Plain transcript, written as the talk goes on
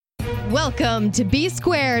Welcome to B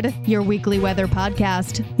Squared, your weekly weather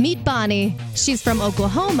podcast. Meet Bonnie. She's from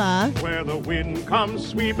Oklahoma, where the wind comes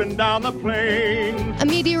sweeping down the plain. A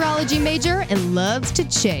meteorology major and loves to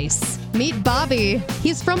chase. Meet Bobby.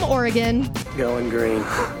 He's from Oregon. Going green.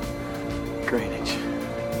 Greenwich.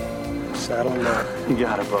 Saddle up. You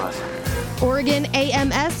got it, boss. Oregon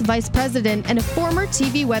AMS vice president and a former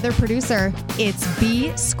TV weather producer. It's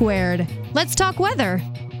B Squared. Let's talk weather.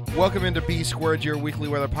 Welcome into B Squared, your weekly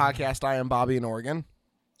weather podcast. I am Bobby in Oregon.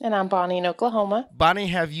 And I'm Bonnie in Oklahoma. Bonnie,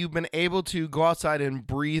 have you been able to go outside and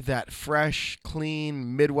breathe that fresh,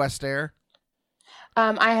 clean Midwest air?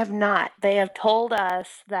 I have not. They have told us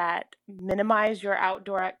that minimize your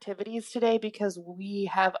outdoor activities today because we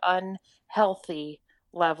have unhealthy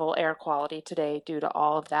level air quality today due to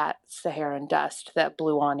all of that Saharan dust that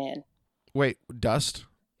blew on in. Wait, dust?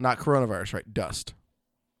 Not coronavirus, right? Dust.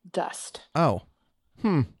 Dust. Oh.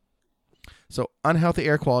 So unhealthy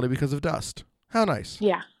air quality because of dust. How nice.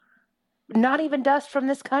 Yeah. Not even dust from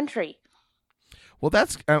this country. Well,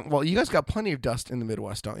 you guys got plenty of dust in the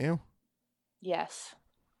Midwest, don't you? Yes.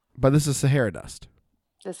 But this is Sahara dust.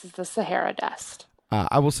 This is the Sahara dust.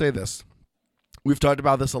 I will say this. We've talked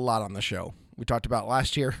about this a lot on the show. We talked about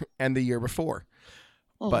last year and the year before.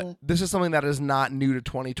 But this is something that is not new to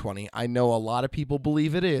 2020. I know a lot of people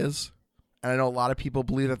believe it is. And I know a lot of people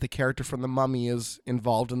believe that the character from The Mummy is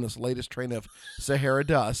involved in this latest train of Sahara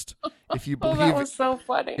dust. If you believe, that was so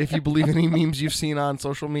funny. If you believe any memes you've seen on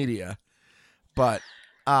social media, but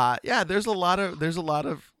there's a lot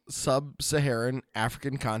of sub-Saharan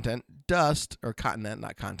African continent dust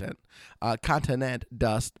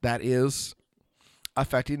dust that is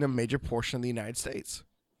affecting a major portion of the United States.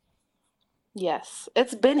 Yes,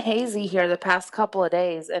 it's been hazy here the past couple of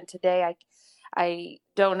days, and today I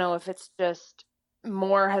don't know if it's just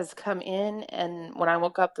more has come in, and when I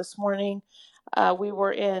woke up this morning, we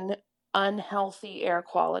were in unhealthy air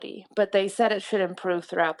quality, but they said it should improve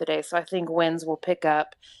throughout the day, so I think winds will pick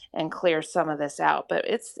up and clear some of this out, but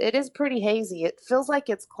it is pretty hazy. It feels like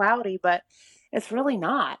it's cloudy, but it's really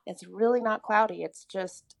not. It's really not cloudy. It's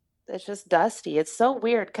just dusty. It's so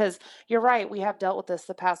weird because you're right, we have dealt with this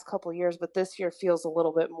the past couple of years, but this year feels a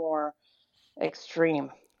little bit more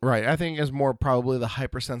extreme. Right. I think it's more probably the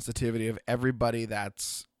hypersensitivity of everybody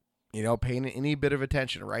that's, paying any bit of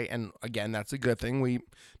attention, right? And again, that's a good thing. We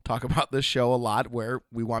talk about this show a lot where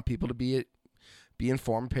we want people to be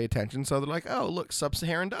informed, pay attention. So they're like, oh, look,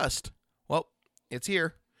 sub-Saharan dust. Well, it's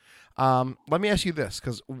here. Let me ask you this,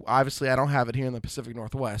 because obviously I don't have it here in the Pacific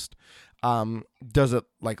Northwest. Does it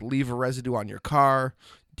leave a residue on your car?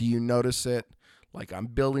 Do you notice it on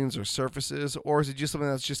buildings or surfaces? Or is it just something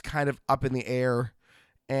that's just kind of up in the air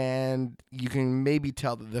and you can maybe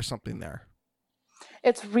tell that there's something there?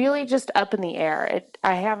 It's really just up in the air.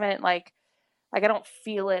 I haven't I don't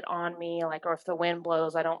feel it on me, or if the wind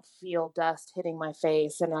blows, I don't feel dust hitting my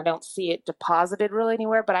face and I don't see it deposited really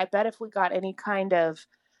anywhere. But I bet if we got any kind of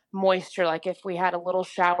moisture, if we had a little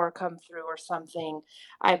shower come through or something,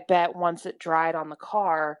 I bet once it dried on the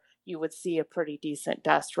car, you would see a pretty decent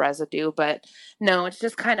dust residue. But no, it's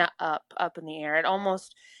just kind of up in the air. It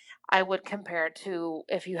almost, I would compare it to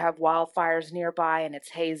if you have wildfires nearby and it's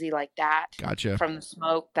hazy like that. Gotcha. From the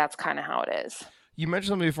smoke, that's kind of how it is. You mentioned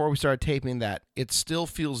something before we started taping that it still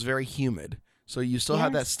feels very humid. So you still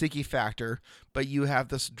have that sticky factor, but you have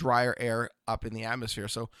this drier air up in the atmosphere.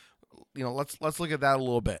 So, let's look at that a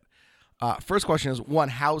little bit. First question is, one,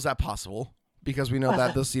 how is that possible? Because we know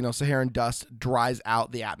that this, Saharan dust dries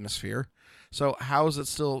out the atmosphere. So how is it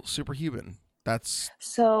still superhuman?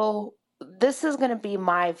 So this is going to be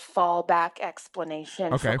my fallback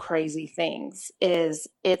explanation for crazy things is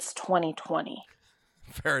it's 2020.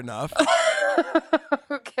 Fair enough.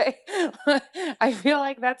 Okay. I feel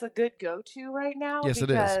like that's a good go-to right now. Yes,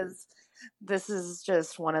 it is. Because this is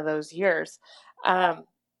just one of those years.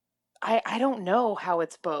 I don't know how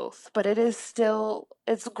it's both, but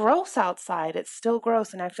it's gross outside. It's still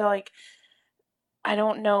gross. And I feel like I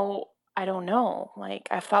don't know.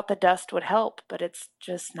 I thought the dust would help, but it's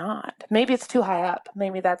just not. Maybe it's too high up.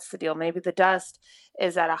 Maybe that's the deal. Maybe the dust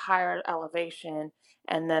is at a higher elevation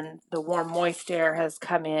and then the warm, moist air has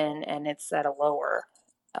come in and it's at a lower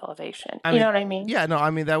elevation. You know what I mean? Yeah,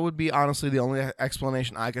 no, that would be honestly the only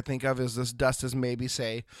explanation I could think of is this dust is maybe,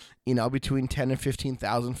 say, between 10 and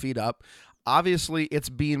 15,000 feet up. Obviously, it's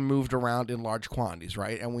being moved around in large quantities,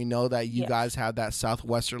 right? And we know that you guys have that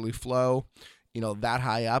southwesterly flow, that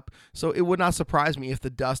high up. So it would not surprise me if the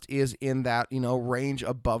dust is in that, range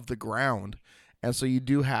above the ground. And so you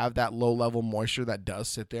do have that low level moisture that does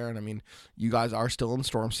sit there. And you guys are still in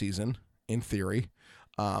storm season in theory.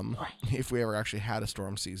 If we ever actually had a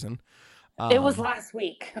storm season. It was last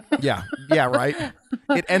week. Yeah, right.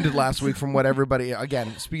 It ended last week from what everybody,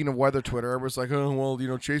 again, speaking of weather Twitter, everyone's like, oh,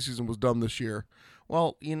 well, chase season was dumb this year.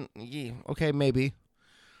 Well, okay, maybe.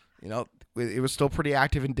 It was still pretty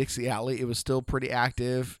active in Dixie Alley. It was still pretty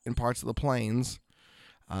active in parts of the plains.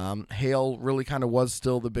 Hail really kind of was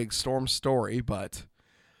still the big storm story, but,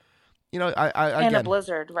 and again, a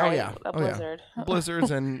blizzard, right? Oh, yeah. A blizzard. Yeah.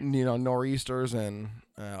 Blizzards and, nor'easters and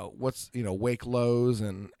wake lows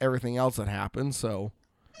and everything else that happens. So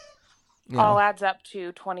all adds up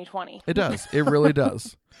to 2020. It does. It really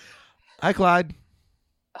does. Hi, Clyde.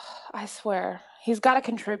 I swear. He's got to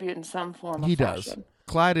contribute in some form. He fashion. Does.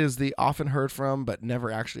 Clyde is the often heard from but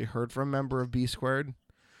never actually heard from member of B Squared.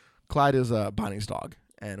 Clyde is Bonnie's dog,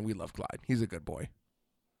 and we love Clyde. He's a good boy.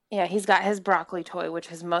 Yeah, he's got his broccoli toy,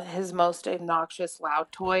 which is his most obnoxious,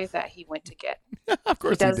 loud toy that he went to get. Of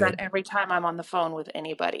course he does that every time I'm on the phone with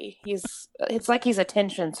anybody. It's like he's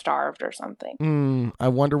attention starved or something. I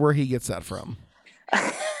wonder where he gets that from.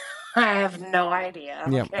 I have no idea.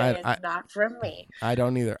 Yeah, okay? It's not from me. I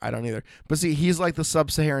don't either. But see, he's like the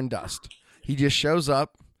sub-Saharan dust. He just shows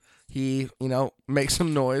up. He, makes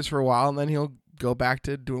some noise for a while, and then he'll go back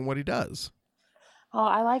to doing what he does. Oh,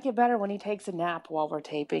 I like it better when he takes a nap while we're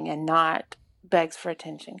taping and not begs for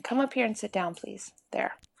attention. Come up here and sit down, please.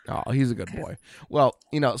 There. Oh, he's a good boy. Well,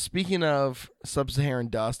 speaking of sub-Saharan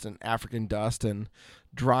dust and African dust and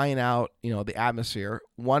drying out, the atmosphere,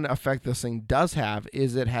 one effect this thing does have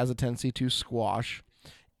is it has a tendency to squash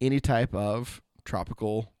any type of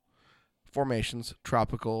tropical formations,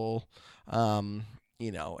 tropical,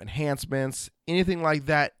 enhancements, anything like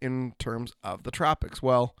that in terms of the tropics.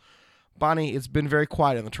 Well, Bonnie, it's been very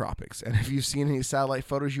quiet in the tropics, and if you've seen any satellite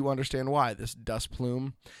photos, you understand why. This dust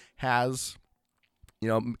plume has,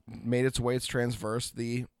 made its way, it's transversed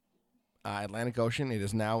the Atlantic Ocean. It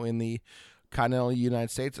is now in the continental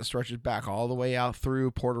United States. It stretches back all the way out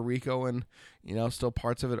through Puerto Rico and, still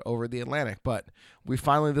parts of it over the Atlantic. But we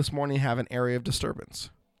finally this morning have an area of disturbance.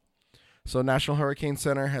 So National Hurricane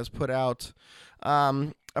Center has put out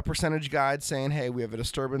a percentage guide saying, hey, we have a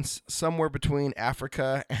disturbance somewhere between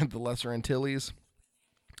Africa and the Lesser Antilles.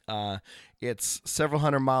 It's several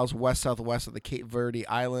hundred miles west-southwest of the Cabo Verde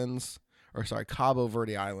Islands,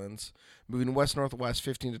 moving west-northwest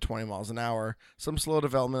 15 to 20 miles an hour. Some slow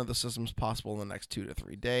development of the system is possible in the next 2 to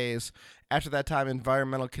 3 days. After that time,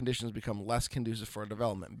 environmental conditions become less conducive for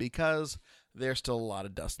development because there's still a lot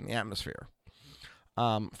of dust in the atmosphere.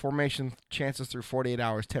 Formation chances through 48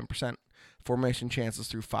 hours, 10%. Formation chances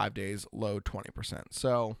through 5 days, low 20%.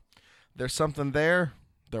 So there's something there.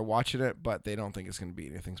 They're watching it, but they don't think it's going to be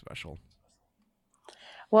anything special.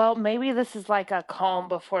 Well, maybe this is like a calm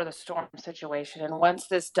before the storm situation. And once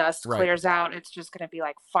this dust clears out, it's just going to be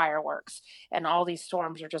like fireworks. And all these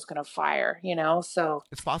storms are just going to fire, So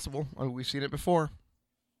it's possible. We've seen it before.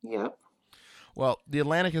 Yep. Well, the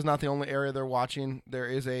Atlantic is not the only area they're watching. There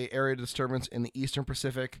is a area of disturbance in the Eastern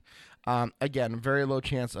Pacific. Again, very low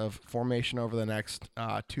chance of formation over the next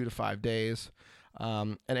 2 to 5 days.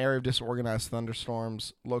 An area of disorganized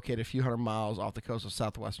thunderstorms located a few hundred miles off the coast of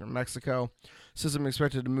southwestern Mexico. System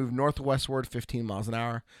expected to move northwestward 15 miles an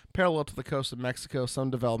hour. Parallel to the coast of Mexico, some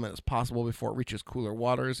development is possible before it reaches cooler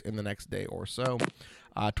waters in the next day or so.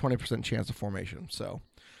 20% chance of formation. So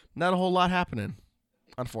not a whole lot happening,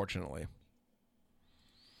 unfortunately.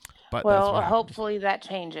 But hopefully that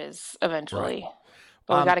changes eventually. Right.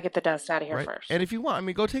 But we got to get the dust out of here first. And if you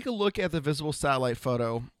want, go take a look at the visible satellite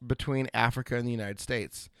photo between Africa and the United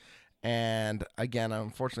States. And again,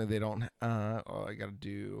 unfortunately, they don't. I got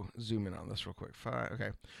to zoom in on this real quick.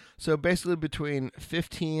 Okay. So basically, between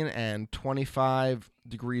 15 and 25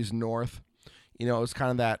 degrees north, it's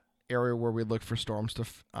kind of that area where we look for storms to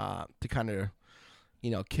kind of,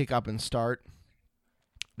 kick up and start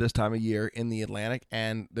this time of year in the Atlantic,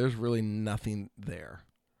 and there's really nothing there.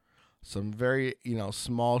 Some very,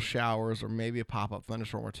 small showers or maybe a pop-up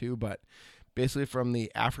thunderstorm or two, but basically from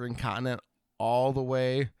the African continent all the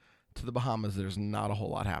way to the Bahamas, there's not a whole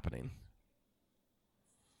lot happening.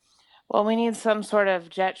 Well, we need some sort of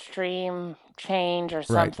jet stream change or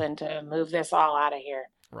something to move this all out of here.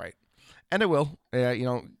 Right. And it will.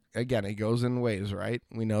 Again, it goes in waves, right?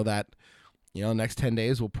 We know that, next 10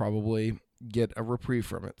 days we'll probably get a reprieve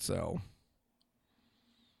from it. So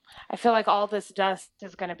I feel like all this dust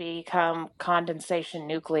is going to become condensation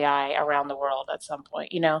nuclei around the world at some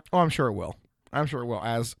point, Oh, I'm sure it will.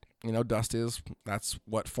 As, dust is, that's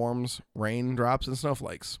what forms raindrops and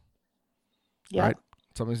snowflakes. Yeah. Right?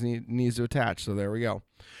 Something needs to attach. So there we go.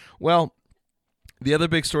 Well, the other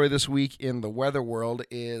big story this week in the weather world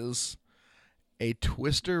is a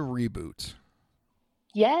Twister reboot.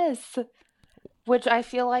 Yes. Which I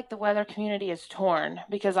feel like the weather community is torn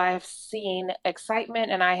because I have seen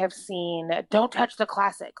excitement and I have seen don't touch the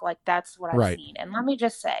classic. Like that's what I've Right. seen. And let me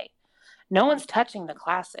just say, no one's touching the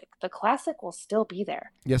classic. The classic will still be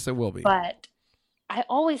there. Yes, it will be. But I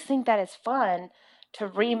always think that it's fun to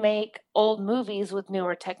remake old movies with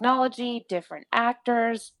newer technology, different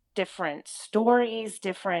actors, different stories,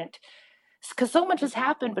 different because so much has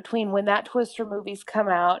happened between when that Twister movies come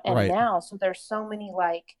out and Right. now. So there's so many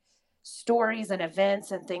like stories and events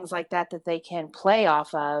and things like that that they can play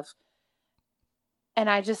off of. And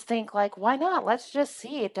I just think like, why not? Let's just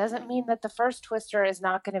see. It doesn't mean that the first Twister is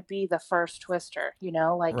not going to be the first Twister,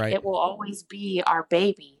 like Right. it will always be our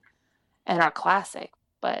baby and our classic.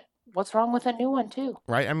 But what's wrong with a new one too?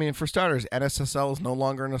 Right. I mean, for starters, NSSL is no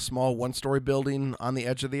longer in a small one-story building on the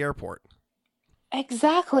edge of the airport.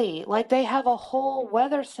 Exactly. Like they have a whole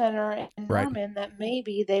weather center in Right. Norman that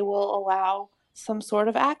maybe they will allow some sort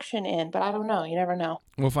of action in, but I don't know. You never know.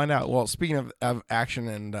 We'll find out. Well, speaking of action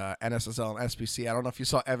and NSSL and SPC, I don't know if you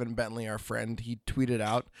saw Evan Bentley, our friend. He tweeted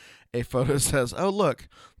out a photo that says, "Oh, look,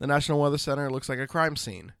 the National Weather Center looks like a crime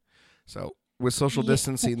scene." So with social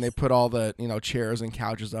distancing, they put all the chairs and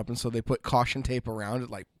couches up, and so they put caution tape around it,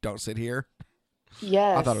 like "Don't sit here."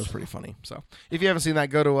 Yes. I thought it was pretty funny. So if you haven't seen that,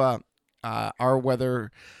 go to our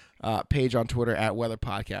weather page on Twitter at Weather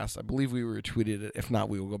Podcast. I believe we retweeted it. If not,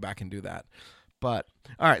 we will go back and do that. But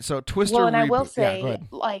all right, so Twister. Well, and I reboot. will Yeah, go say, ahead.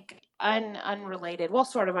 like unrelated, well,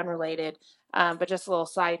 sort of unrelated, but just a little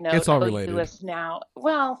side note. It's all OU related. is now,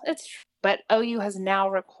 well, but OU has now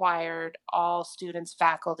required all students,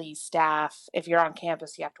 faculty, staff, if you're on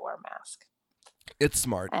campus, you have to wear a mask. It's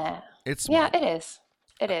smart. It's Yeah, smart. it is.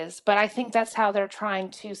 It is. But I think that's how they're trying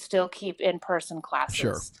to still keep in-person classes.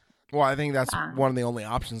 Sure. Well, I think that's one of the only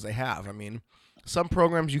options they have. I mean, some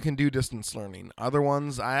programs you can do distance learning. Other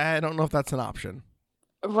ones, I don't know if that's an option.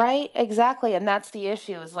 Right, exactly. And that's the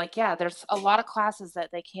issue is like, yeah, there's a lot of classes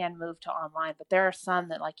that they can move to online, but there are some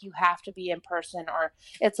that like you have to be in person or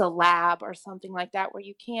it's a lab or something like that where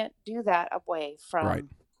you can't do that away from Right.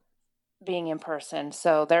 being in person.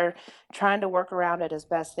 So they're trying to work around it as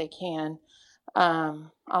best they can.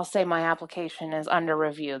 I'll say my application is under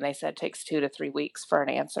review and they said it takes 2 to 3 weeks for an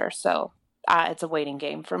answer. So it's a waiting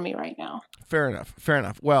game for me right now. Fair enough. Fair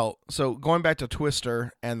enough. Well, so going back to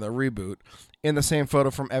Twister and the reboot, in the same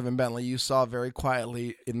photo from Evan Bentley, you saw very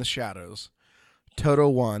quietly in the shadows, Toto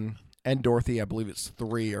 1 and Dorothy, I believe it's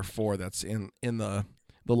 3 or 4 that's in the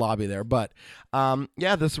lobby there. But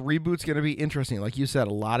yeah, this reboot's going to be interesting. Like you said,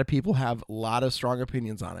 a lot of people have a lot of strong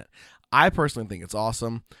opinions on it. I personally think it's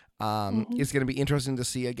awesome. It's going to be interesting to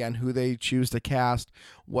see, again, who they choose to cast,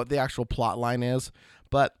 what the actual plot line is.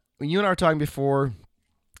 But you and I were talking before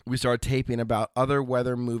we started taping about other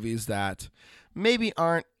weather movies that maybe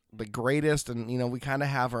aren't the greatest, and we kind of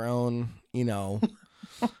have our own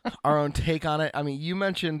our own take on it. I mean, you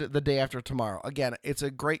mentioned The Day After Tomorrow. Again, it's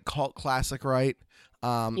a great cult classic, right?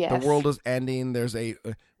 Yes. The world is ending. There's a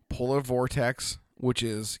polar vortex, which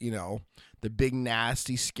is the big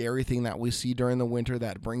nasty scary thing that we see during the winter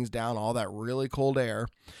that brings down all that really cold air.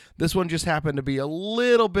 This one just happened to be a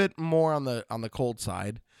little bit more on the cold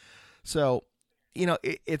side. So,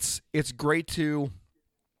 it's great to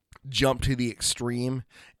jump to the extreme.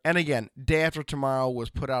 And again, Day After Tomorrow was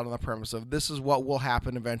put out on the premise of this is what will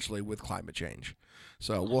happen eventually with climate change.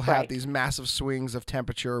 So we'll have these massive swings of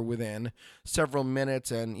temperature within several minutes,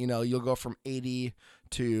 and you'll go from 80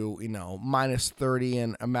 to minus 30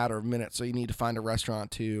 in a matter of minutes. So you need to find a restaurant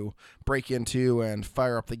to break into and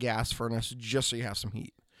fire up the gas furnace just so you have some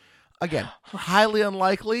heat. Again, highly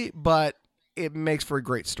unlikely, but it makes for a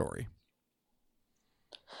great story.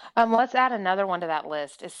 Let's add another one to that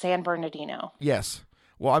list is San Bernardino. Yes.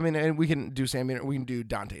 Well, I mean, and we can do we can do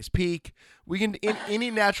Dante's Peak. We can in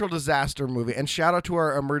any natural disaster movie. And shout out to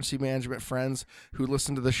our emergency management friends who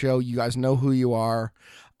listen to the show. You guys know who you are.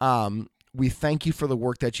 We thank you for the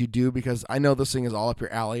work that you do because I know this thing is all up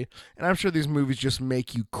your alley. And I'm sure these movies just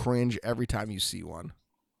make you cringe every time you see one.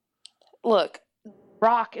 Look,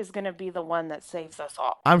 Rock is going to be the one that saves us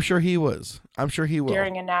all. I'm sure he was. I'm sure he will.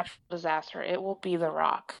 During a natural disaster, it will be The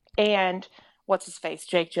Rock. And what's his face?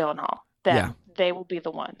 Jake Gyllenhaal. They will be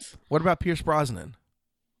the ones. What about Pierce Brosnan?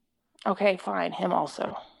 Okay, fine. Him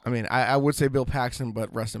also. I mean, I would say Bill Paxton,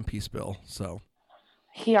 but rest in peace, Bill. So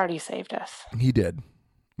he already saved us. He did.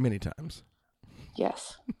 Many times.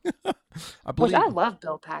 Yes. I love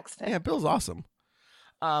Bill Paxton. Yeah, Bill's awesome.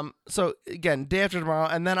 So again, Day After Tomorrow,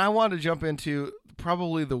 and then I want to jump into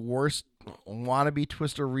probably the worst wannabe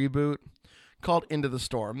Twister reboot called Into the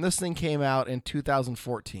Storm. This thing came out in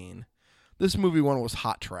 2014. This movie one was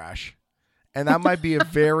hot trash. And that might be a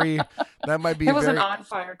very It was an on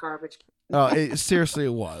fire garbage. Seriously,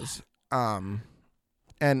 it was. And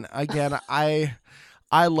again,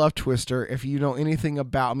 I love Twister. If you know anything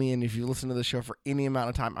about me and if you listen to the show for any amount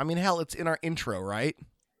of time, I mean, hell, it's in our intro, right?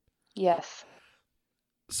 Yes.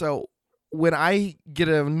 So when I get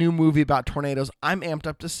a new movie about tornadoes, I'm amped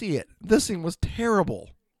up to see it. This thing was terrible.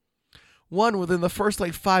 One, within the first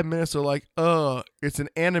 5 minutes, they're like, it's an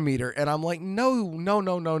anemometer. And I'm like,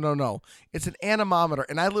 no. It's an anemometer.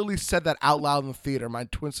 And I literally said that out loud in the theater. My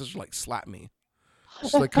twin sister slapped me.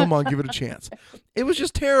 She's like, come on, give it a chance. It was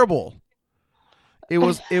just terrible. It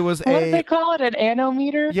was What do they call it? An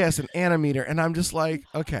anemometer? Yes, an anemometer. And I'm just like,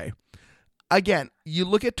 okay. Again, you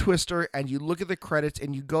look at Twister and you look at the credits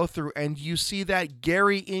and you go through and you see that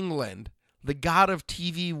Gary England, the god of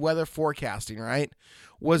TV weather forecasting, right,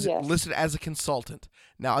 was listed as a consultant.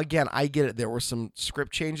 Now, again, I get it. There were some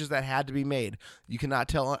script changes that had to be made. You cannot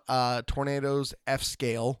tell tornadoes F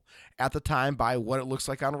scale at the time by what it looks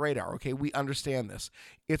like on radar. Okay, we understand this.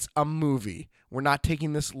 It's a movie. We're not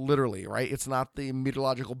taking this literally, right? It's not the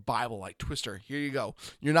meteorological Bible like Twister. Here you go.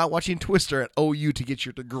 You're not watching Twister at OU to get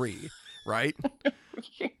your degree, right?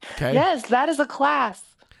 Okay. Yes, that is a class.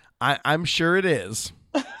 I'm sure it is.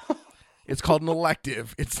 It's called an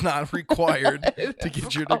elective. It's not required to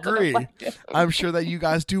get your degree. I'm sure that you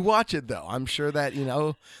guys do watch it, though. I'm sure that,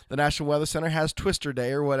 the National Weather Center has Twister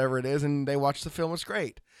Day or whatever it is, and they watch the film. It's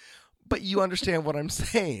great. But you understand what I'm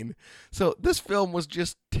saying. So this film was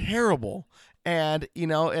just terrible. And,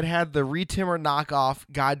 it had the Reed Timmer knockoff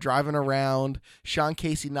guy driving around, Sean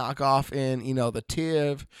Casey knockoff in, the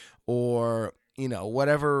TIV or,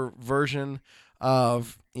 whatever version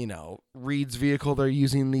of, Reed's vehicle they're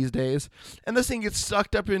using these days. And this thing gets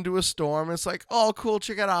sucked up into a storm. It's like, oh, cool,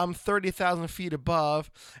 check it out. I'm 30,000 feet above,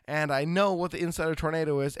 and I know what the inside of a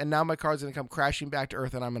tornado is, and now my car's going to come crashing back to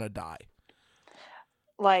Earth, and I'm going to die.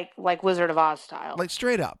 Like Wizard of Oz style. Like,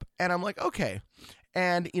 straight up. And I'm like, okay.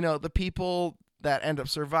 And, the people that end up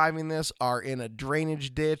surviving this are in a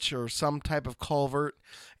drainage ditch or some type of culvert,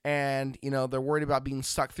 and, they're worried about being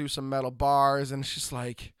sucked through some metal bars, and it's just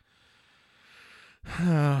like...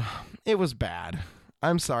 it was bad.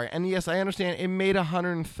 I'm sorry. And yes, I understand it made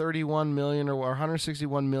 $131 million or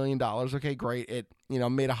 $161 million. Okay, great. It,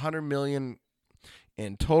 made $100 million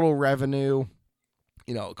in total revenue.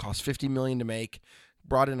 It cost $50 million to make.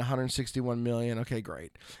 Brought in $161 million. Okay,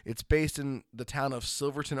 great. It's based in the town of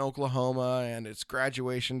Silverton, Oklahoma, and it's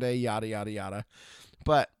graduation day, yada, yada, yada.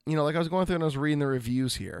 But, I was going through and I was reading the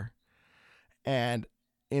reviews here. And,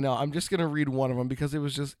 I'm just going to read one of them because it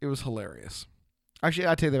was hilarious. Actually,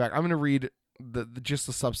 I take that back. I'm going to read just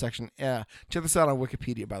the subsection. Check this out on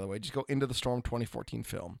Wikipedia, by the way. Just go Into the Storm 2014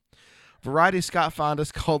 film. Variety Scott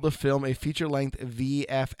Fondas called the film a feature-length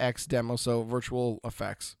VFX demo, so virtual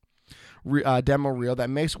effects demo reel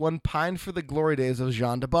that makes one pine for the glory days of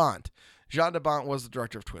Jean de Bont. Jean de Bont was the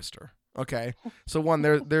director of Twister. Okay, so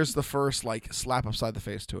there's the first slap upside the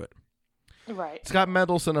face to it. Right. Scott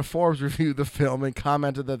Mendelson of Forbes reviewed the film and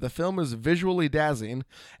commented that the film is visually dazzling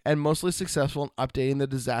and mostly successful in updating the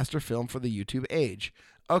disaster film for the YouTube age.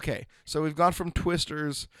 Okay, so we've gone from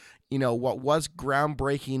Twister's, what was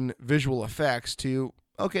groundbreaking visual effects to,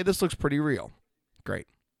 okay, this looks pretty real. Great.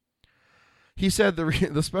 He said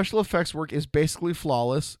the special effects work is basically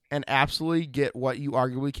flawless and absolutely get what you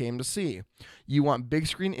arguably came to see. You want big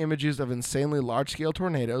screen images of insanely large-scale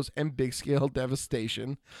tornadoes and big-scale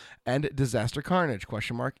devastation and disaster carnage, ?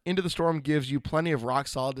 Into the Storm gives you plenty of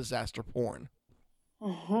rock-solid disaster porn.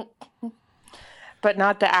 Mm-hmm. But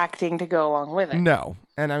not the acting to go along with it. No.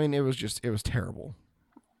 And, I mean, it was terrible.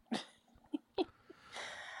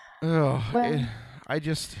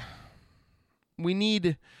 We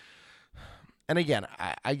need... And again,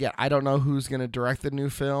 I don't know who's going to direct the new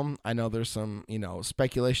film. I know there's some,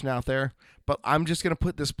 speculation out there. But I'm just going to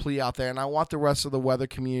put this plea out there, and I want the rest of the weather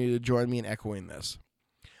community to join me in echoing this.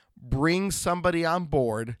 Bring somebody on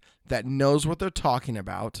board that knows what they're talking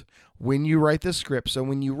about when you write the script. So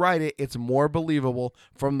when you write it, it's more believable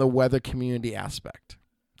from the weather community aspect.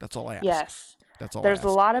 That's all I ask. Yes. That's all There's I ask.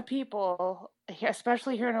 a lot of people,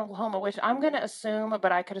 especially here in Oklahoma, which I'm going to assume,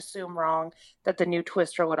 but I could assume wrong, that the new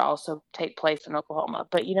Twister would also take place in Oklahoma.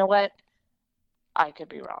 But you know what? I could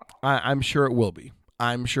be wrong. I'm sure it will be.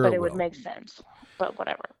 I'm sure but it it will. would make sense. But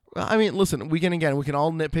whatever. Well, I mean, listen, we can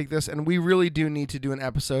all nitpick this, and we really do need to do an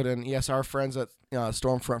episode. And yes, our friends at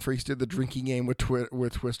Stormfront Freaks did the drinking game with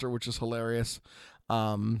Twister, which is hilarious.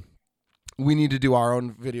 We need to do our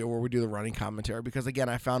own video where we do the running commentary because, again,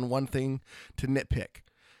 I found one thing to nitpick.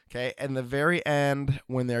 Okay, and the very end,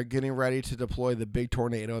 when they're getting ready to deploy the big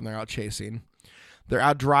tornado and they're out chasing, they're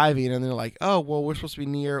out driving and they're like, oh, well, we're supposed to be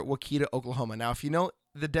near Waukeeta, Oklahoma. Now, if you know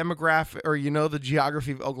the demographic or the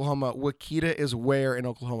geography of Oklahoma, Wakita is where in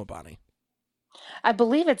Oklahoma, Bonnie? I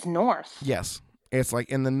believe it's north. Yes. It's like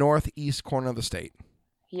in the northeast corner of the state.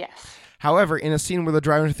 Yes. However, in a scene where they're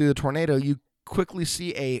driving through the tornado, you quickly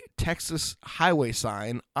see a Texas highway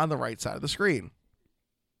sign on the right side of the screen.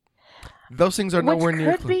 Those things are nowhere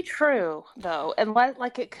near. Which could be true, though. And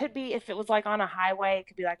it could be if it was like on a highway, it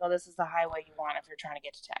could be like, oh, this is the highway you want if you're trying to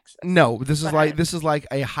get to Texas. No, this is like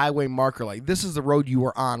a highway marker. Like, this is the road you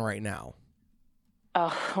are on right now.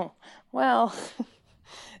 Oh, well.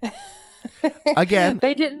 Again,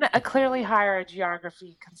 they didn't clearly hire a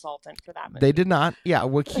geography consultant for that movie. They did not. Yeah,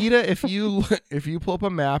 Wakita, if you pull up a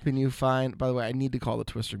map and you find, by the way, I need to call the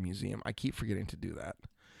Twister Museum. I keep forgetting to do that.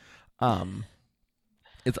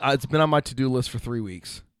 It's been on my to-do list for 3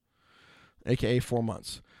 weeks, aka 4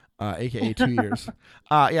 months, aka 2 years.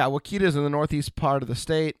 Yeah, Wakita is in the northeast part of the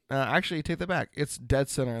state. Actually, take that back. It's dead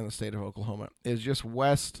center in the state of Oklahoma. It's just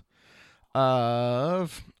west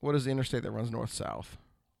of, what is the interstate that runs north-south?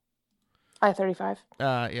 I-35.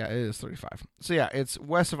 Yeah, it is 35. So yeah, it's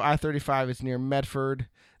west of I-35. It's near Medford,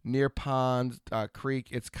 near Pond Creek.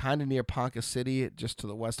 It's kind of near Ponca City, just to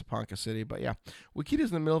the west of Ponca City. But yeah, Wakita's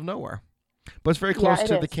in the middle of nowhere. But it's very close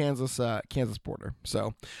to the Kansas border.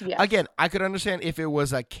 So again, I could understand if it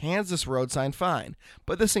was a Kansas road sign, fine.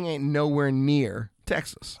 But this thing ain't nowhere near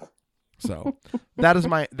Texas. So that is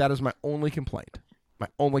my only complaint. My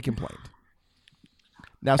only complaint.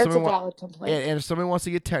 Now, it's a valid complaint. And if somebody wants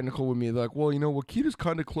to get technical with me, they're like, well, Wakita's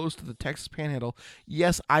kind of close to the Texas Panhandle.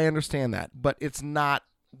 Yes, I understand that, but it's not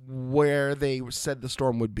where they said the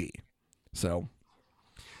storm would be. So,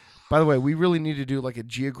 by the way, we really need to do like a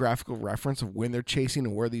geographical reference of when they're chasing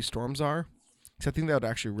and where these storms are, because I think that would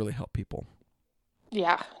actually really help people.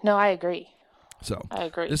 Yeah, no, I agree. So, I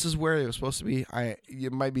agree. This is where it was supposed to be.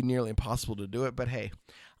 It might be nearly impossible to do it, but hey,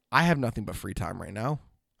 I have nothing but free time right now.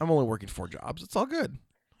 I'm only working 4 jobs. It's all good.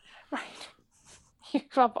 Right. You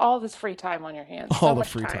have all this free time on your hands. All the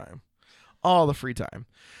free time.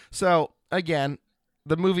 So, again,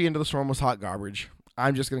 the movie Into the Storm was hot garbage.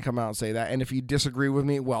 I'm just going to come out and say that. And if you disagree with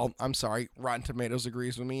me, well, I'm sorry. Rotten Tomatoes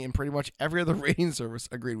agrees with me, and pretty much every other rating service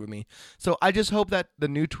agreed with me. So I just hope that the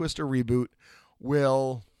new Twister reboot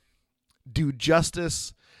will do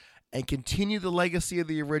justice and continue the legacy of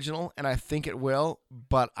the original, and I think it will,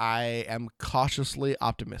 but I am cautiously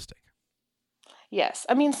optimistic. Yes.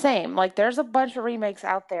 I mean, same. Like, there's a bunch of remakes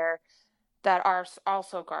out there that are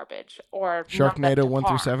also garbage. Or Sharknado 1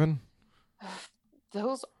 through 7?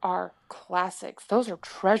 Those are classics. Those are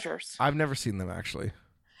treasures. I've never seen them, actually.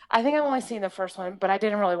 I think I've only seen the first one, but I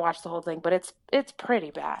didn't really watch the whole thing. But it's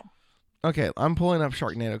pretty bad. Okay, I'm pulling up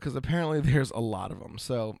Sharknado because apparently there's a lot of them.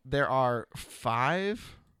 So there are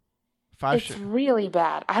 5? It's really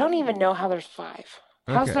bad. I don't even know how there's 5.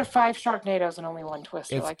 How's there 5 Sharknadoes and only 1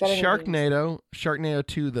 Twister? It's like that. Sharknado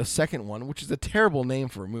 2, the second one, which is a terrible name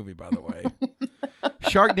for a movie, by the way.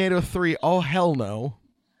 Sharknado 3, oh hell no.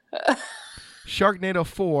 Sharknado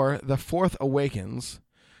 4, The Fourth Awakens.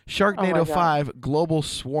 Sharknado 5, Global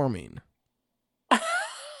Swarming.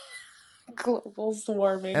 Global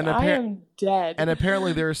Swarming. I am dead. And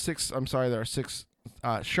apparently there are 6. I'm sorry, there are 6.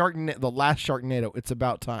 The last Sharknado. It's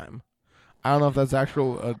about time. I don't know if that's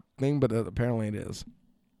actual thing, but apparently it is.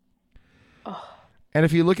 Oh. And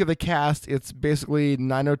if you look at the cast, it's basically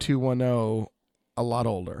 90210, a lot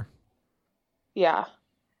older. Yeah.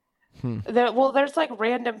 There's like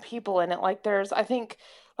random people in it. Like there's, I think,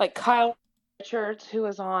 like Kyle Richards, who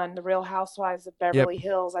is on The Real Housewives of Beverly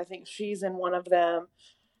Hills. I think she's in one of them.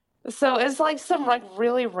 So it's like some like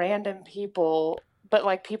really random people, but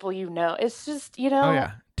like people It's just, Oh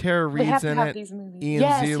yeah. Tara Reid's in it. Ian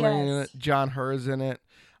Ziering in it. John Hur's in it.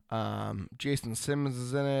 Jason Simmons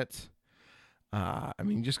is in it. I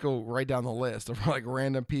mean, just go right down the list of like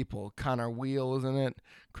random people. Connor Wheel is in it.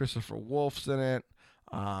 Christopher Wolf's in it.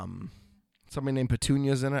 Somebody named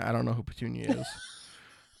Petunia's in it. I don't know who Petunia is.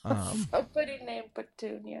 Somebody named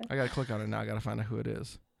Petunia. I gotta click on it now. I gotta find out who it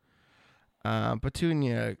is.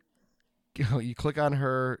 Petunia. You click on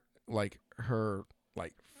her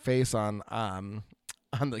face on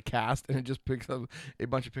the cast, and it just picks up a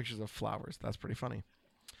bunch of pictures of flowers. That's pretty funny.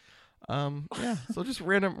 Yeah, so just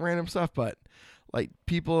random stuff, but like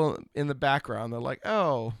people in the background, they're like,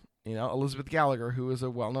 oh, Elizabeth Gallagher, who is a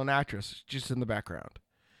well-known actress, just in the background.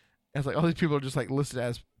 And it's like all these people are just like listed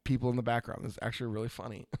as people in the background. It's actually really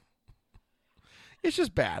funny. It's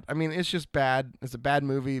just bad. I mean, it's just bad. It's a bad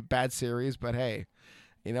movie, bad series, but hey,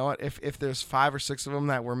 you know what? If there's 5 or 6 of them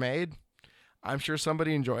that were made, I'm sure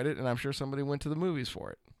somebody enjoyed it, and I'm sure somebody went to the movies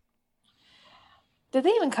for it. Did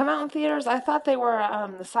they even come out in theaters? I thought they were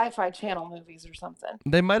the Sci-Fi Channel movies or something.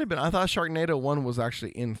 They might have been. I thought Sharknado 1 was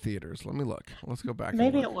actually in theaters. Let me look. Let's go back.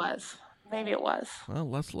 Maybe and it look. was. Maybe it was. Well,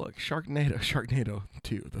 let's look. Sharknado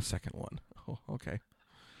 2, the second one. Oh, okay.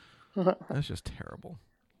 That's just terrible.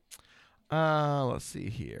 Let's see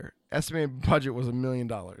here. Estimated budget was $1 million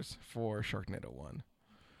for Sharknado 1.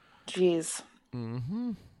 Jeez.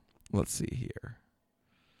 Mm-hmm. Let's see here.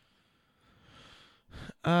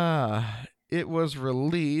 It was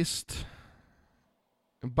released.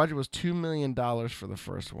 The budget was $2 million for the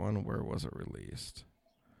first one. Where was it released?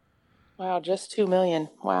 Wow, just $2 million.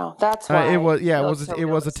 Wow, that's why It was. Yeah, it looks was. so It was a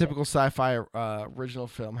realistic. typical sci-fi original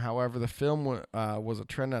film. However, the film was a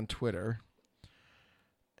trend on Twitter,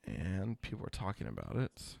 and people were talking about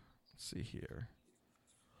it. Let's see here.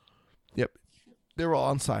 Yep, they were all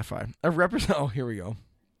on Sci-Fi. Oh, here we go.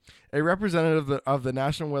 A representative of the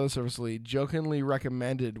National Weather Service lead jokingly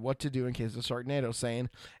recommended what to do in case of Sharknado, saying,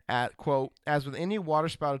 quote, as with any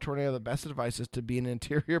waterspouted tornado, the best advice is to be in an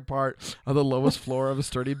interior part of the lowest floor of a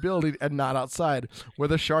sturdy building and not outside,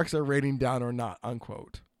 whether sharks are raining down or not,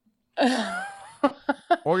 unquote.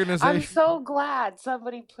 I'm so glad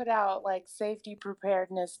somebody put out like safety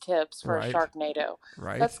preparedness tips for Right. a Sharknado.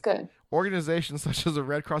 Right. That's good. Organizations such as the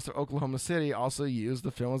Red Cross of Oklahoma City also used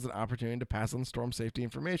the film as an opportunity to pass on storm safety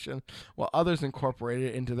information, while others incorporated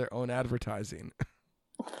it into their own advertising.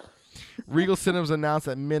 Regal Cinemas announced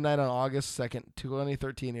at midnight on August 2nd,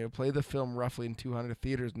 2013, it would play the film roughly in 200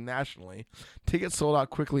 theaters nationally. Tickets sold out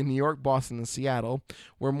quickly in New York, Boston, and Seattle,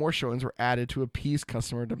 where more showings were added to appease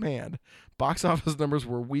customer demand. Box office numbers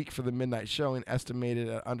were weak for the midnight showing, estimated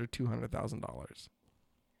at under $200,000.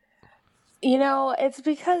 You know, it's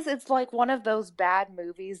because it's like one of those bad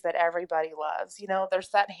movies that everybody loves. You know, there's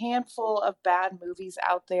that handful of bad movies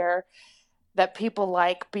out there that people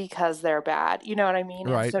like because they're bad. You know what I mean?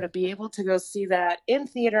 Right. And so to be able to go see that in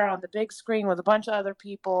theater on the big screen with a bunch of other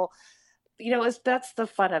people, you know, that's the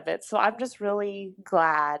fun of it. So I'm just really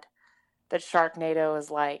glad that Sharknado is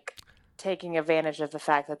like taking advantage of the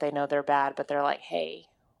fact that they know they're bad, but they're like, hey,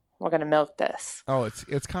 we're going to milk this. Oh,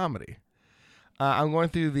 it's comedy. I'm going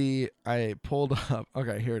through I pulled up.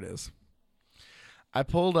 Okay, here it is. I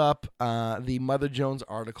pulled up the Mother Jones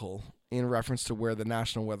article in reference to where the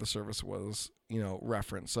National Weather Service was,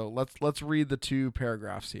 referenced. So let's read the two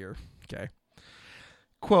paragraphs here. Okay.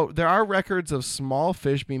 Quote, there are records of small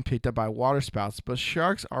fish being picked up by waterspouts, but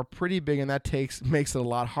sharks are pretty big and that makes it a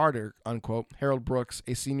lot harder, unquote. Harold Brooks,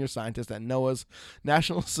 a senior scientist at NOAA's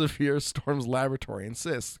National Severe Storms Laboratory,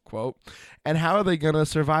 insists, quote, and how are they going to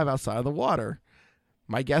survive outside of the water?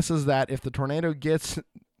 My guess is that if the tornado gets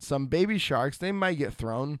some baby sharks, they might get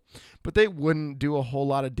thrown, but they wouldn't do a whole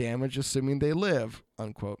lot of damage assuming they live,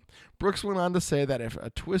 unquote. Brooks went on to say that if a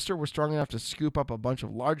twister were strong enough to scoop up a bunch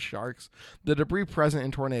of large sharks, the debris present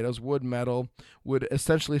in tornadoes would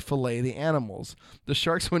essentially fillet the animals. The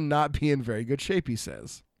sharks would not be in very good shape, he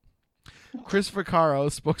says. Chris Vaccaro,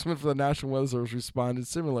 spokesman for the National Weather Service, responded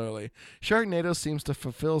similarly. Sharknado seems to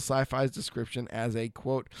fulfill Sci-Fi's description as a,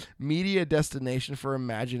 quote, media destination for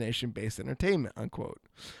imagination-based entertainment, unquote.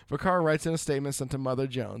 Vaccaro writes in a statement sent to Mother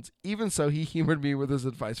Jones, even so, he humored me with his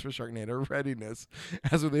advice for Sharknado readiness.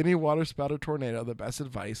 As with any water-spouted tornado, the best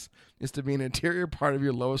advice is to be an interior part of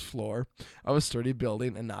your lowest floor of a sturdy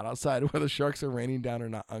building and not outside, whether sharks are raining down or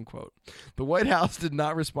not, unquote. The White House did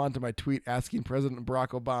not respond to my tweet asking President Barack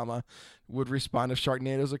Obama would respond if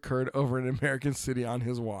Sharknadoes occurred over an American city on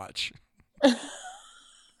his watch.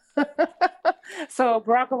 So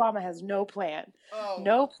Barack Obama has no plan.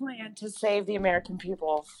 No plan to save the American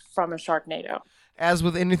people from a Sharknado. As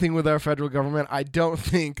with anything with our federal government, I don't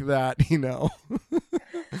think that,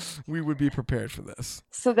 we would be prepared for this.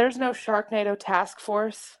 So there's no Sharknado task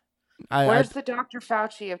force? Where's the Dr.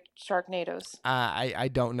 Fauci of Sharknadoes? I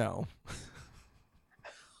don't know.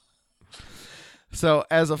 So,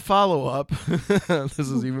 as a follow-up, this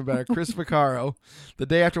is even better. Chris Vaccaro, the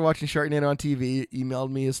day after watching Sharknado on TV,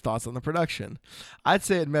 emailed me his thoughts on the production. I'd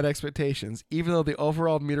say it met expectations. Even though the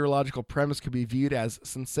overall meteorological premise could be viewed as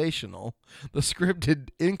sensational, the script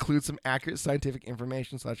did include some accurate scientific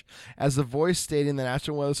information, such as the voice stating the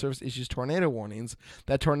National Weather Service issues tornado warnings,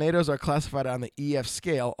 that tornadoes are classified on the EF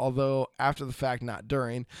scale, although after the fact, not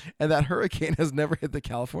during, and that hurricane has never hit the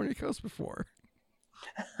California coast before.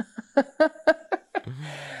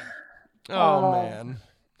 Oh, man.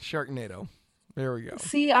 Sharknado. There we go.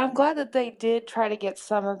 See, I'm glad that they did try to get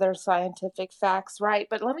some of their scientific facts right,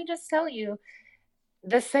 but let me just tell you,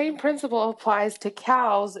 the same principle applies to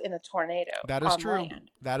cows in a tornado. That is on true.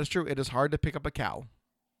 land. That is true. It is hard to pick up a cow.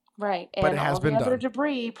 Right. But And it has all been the other done.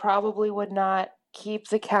 debris probably would not keep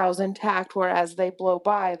the cows intact, where as they blow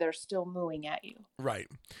by, they're still mooing at you. Right.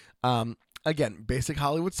 Again, basic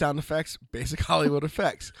Hollywood sound effects, basic Hollywood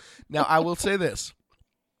effects. Now, I will say this.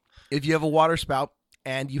 If you have a water spout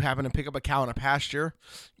and you happen to pick up a cow in a pasture,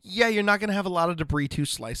 yeah, you're not going to have a lot of debris to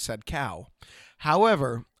slice said cow.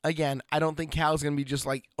 However, again, I don't think cow's going to be just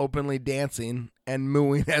like openly dancing and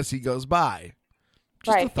mooing as he goes by.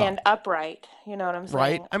 Just a Right, thought. and upright. You know what I'm saying?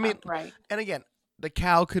 Right? I mean, upright. and again, the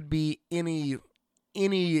cow could be any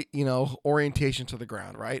orientation to the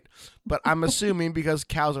ground, right? But I'm assuming because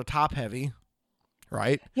cows are top heavy,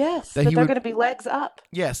 right? Yes, that that he they're would- going to be legs up.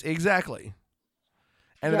 Yes, exactly.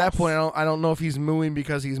 And at that Yes. point, I don't know if he's mooing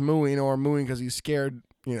because he's mooing or mooing because he's scared,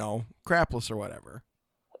 crapless or whatever.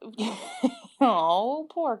 Oh,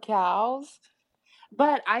 poor cows.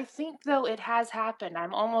 But I think, though, it has happened.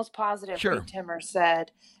 I'm almost positive Sure. Reed Timmer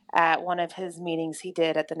said at one of his meetings he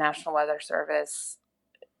did at the National Weather Service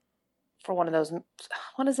for one of those,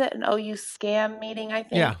 what is it, an OU scam meeting, I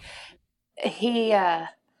think? Yeah.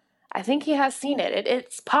 I think he has seen it.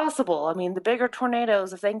 It's possible. I mean, the bigger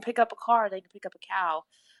tornadoes, if they can pick up a car, they can pick up a cow.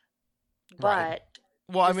 Right.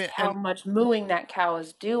 But Well, I just mean, how much mooing that cow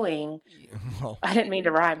is doing, well, I didn't mean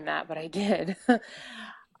to rhyme that, but I did.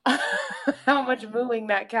 How much mooing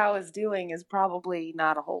that cow is doing is probably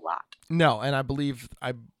not a whole lot. no, and I believe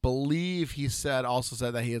he also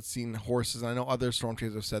said that he had seen horses, and I know other storm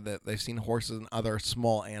chasers have said that they've seen horses and other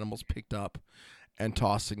small animals picked up and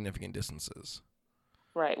tossed significant distances.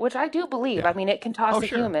 Right, which I do believe. Yeah. I mean, it can toss Oh, a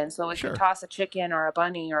sure. human, so it Sure. can toss a chicken or a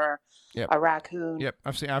bunny or Yep. a raccoon. Yep,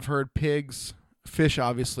 I've heard pigs, fish.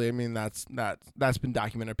 Obviously, I mean that's been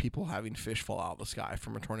documented. People having fish fall out of the sky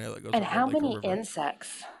from a tornado that goes. And over how like a many river.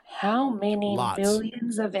 insects? How many Lots.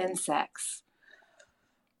 billions of insects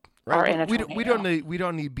Right? are in a we tornado?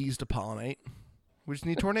 don't need bees to pollinate. We just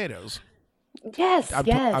need tornadoes. Yes,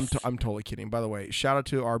 yes. I'm totally kidding. By the way, shout out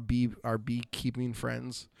to our beekeeping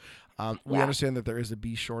friends. We Yeah. understand that there is a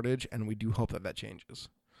bee shortage, and we do hope that changes.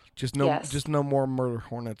 Just Yes. no more murder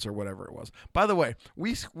hornets or whatever it was. By the way,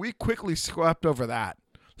 we quickly swept over that.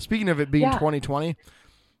 Speaking of it being Yeah. 2020,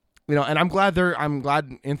 and I'm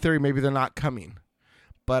glad in theory maybe they're not coming.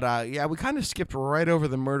 But we kind of skipped right over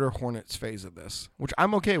the murder hornets phase of this, which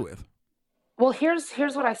I'm okay with. Well, here's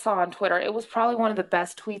what I saw on Twitter. It was probably one of the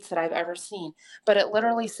best tweets that I've ever seen. But it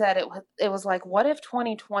literally said it was like, what if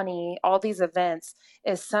 2020, all these events,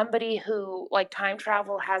 is somebody who, like, time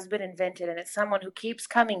travel has been invented, and it's someone who keeps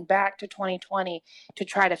coming back to 2020 to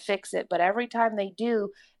try to fix it. But every time they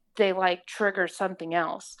do, they like trigger something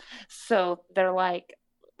else. So they're like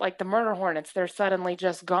the murder hornets, they're suddenly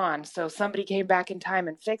just gone. So somebody came back in time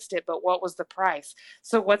and fixed it, but what was the price?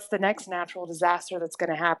 So what's the next natural disaster that's going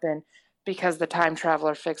to happen? Because the time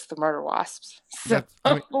traveler fixed the murder wasps. So,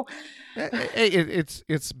 Hey,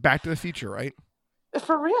 it's Back to the Future, right?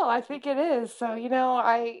 for real, I think it is. So,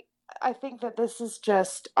 I think that this is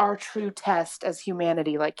just our true test as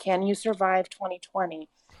humanity. Like, can you survive 2020?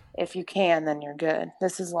 If you can, then you're good.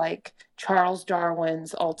 This is like Charles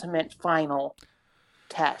Darwin's ultimate final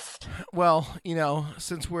test. Well,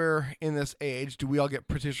 since we're in this age, do we all get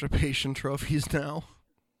participation trophies now?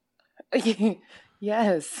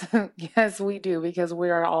 Yes. Yes, we do, because we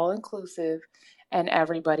are all inclusive and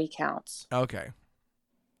everybody counts. Okay.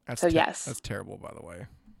 So, yes. That's terrible, by the way.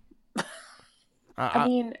 I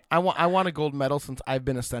mean, I want a gold medal since I've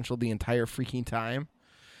been essential the entire freaking time.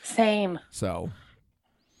 same. So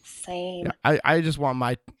Same. yeah, I just want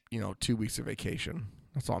my 2 weeks of vacation.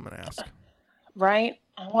 That's all I'm gonna ask. Right?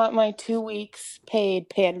 I want my 2 weeks paid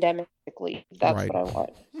pandemic leave. That's Right. what I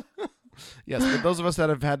want. Yes, but those of us that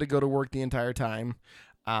have had to go to work the entire time,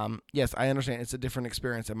 yes, I understand it's a different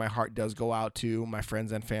experience, and my heart does go out to my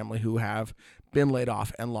friends and family who have been laid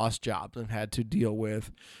off and lost jobs and had to deal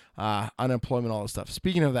with unemployment, all this stuff.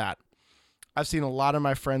 Speaking of that, I've seen a lot of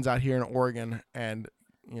my friends out here in Oregon, and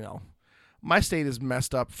my state is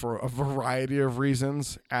messed up for a variety of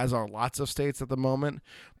reasons, as are lots of states at the moment.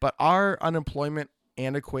 But our unemployment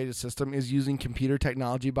antiquated system is using computer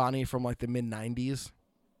technology, Bonnie, from like the mid-90s.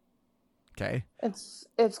 Okay. It's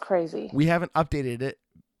crazy. We haven't updated it.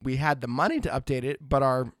 We had the money to update it, but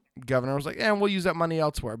our governor was like, we'll use that money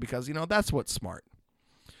elsewhere because, that's what's smart.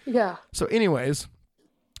 Yeah. So anyways,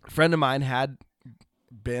 a friend of mine had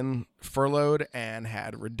been furloughed and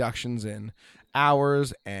had reductions in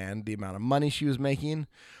hours and the amount of money she was making.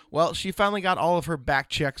 Well, she finally got all of her back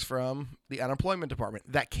checks from the unemployment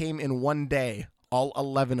department. That came in one day, all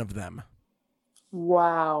 11 of them.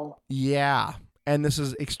 Wow. Yeah. And this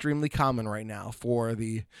is extremely common right now for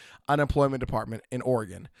the unemployment department in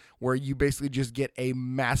Oregon, where you basically just get a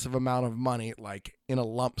massive amount of money, like in a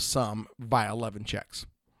lump sum, via 11 checks.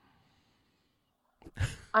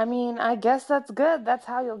 I mean, I guess that's good. That's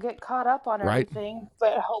how you'll get caught up on Right. everything.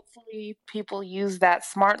 But hopefully people use that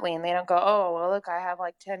smartly and they don't go, oh, well, look, I have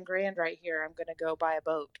like 10 grand right here. I'm going to go buy a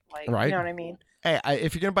boat. Like, you Right. know what I mean? Hey,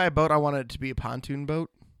 if you're gonna buy a boat, I want it to be a pontoon boat.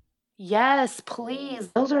 Yes, please.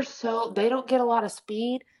 Those are they don't get a lot of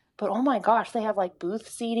speed, but oh my gosh, they have like booth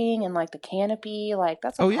seating and like the canopy. Like,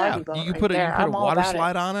 that's a Oh yeah, party boat you right put there. a I'm all water about it.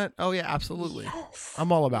 slide on it. Oh yeah, absolutely. Yes.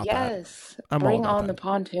 I'm all about that. Yes. I'm all Bring about on the that.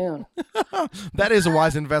 pontoon. That is a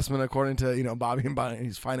wise investment according to Bobby and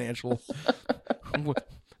Bonnie's financial.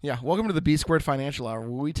 Yeah, welcome to the B Squared Financial Hour, where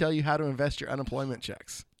we tell you how to invest your unemployment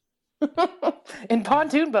checks. In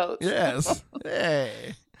pontoon boats. Yes.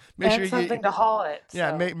 Hey. And something to haul it.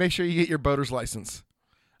 Yeah, so. make sure you get your boater's license.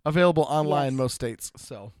 Available online in Yes. most states.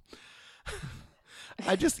 So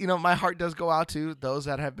I just, my heart does go out to those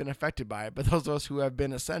that have been affected by it, but those of us who have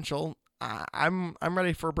been essential, I'm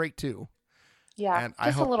ready for a break too. Yeah, And I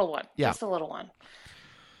just hope- a little one. yeah. Just a little one.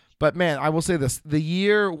 But man, I will say this: the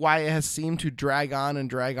year, why it has seemed to drag on and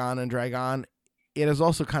drag on and drag on, it has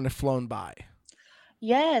also kind of flown by.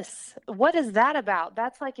 Yes. What is that about?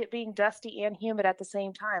 That's like it being dusty and humid at the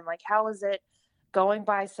same time. Like, how is it going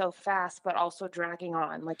by so fast, but also dragging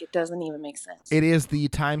on? Like, it doesn't even make sense. It is the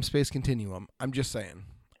time-space continuum. I'm just saying.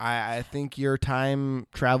 I think your time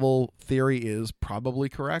travel theory is probably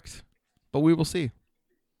correct, but we will see.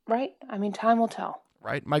 Right? I mean, time will tell.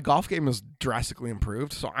 Right? My golf game is drastically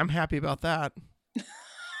improved, so I'm happy about that.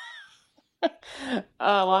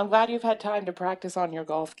 Well, I'm glad you've had time to practice on your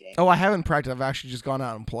golf game. Oh, I haven't practiced. I've actually just gone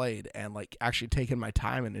out and played and actually taken my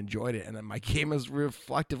time and enjoyed it, and then my game has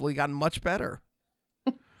reflectively gotten much better.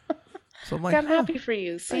 So I'm like, I'm happy for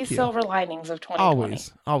you. See thank you. silver linings of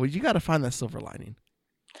 2020. Always. You got to find that silver lining.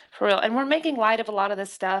 For real. And we're making light of a lot of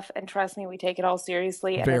this stuff. And trust me, we take it all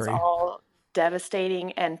seriously. And it's Very. all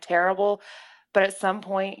devastating and terrible. But at some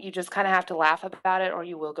point, you just kind of have to laugh about it or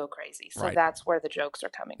you will go crazy. So Right. that's where the jokes are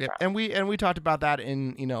coming Yep. from. And we talked about that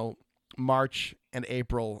in March and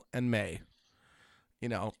April and May,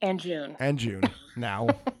 And June. and June now,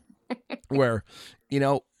 where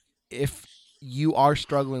if you are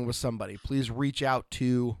struggling with somebody, please reach out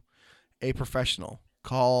to a professional.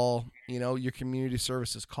 Call your community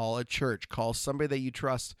services. Call a church. Call somebody that you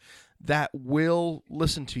trust that will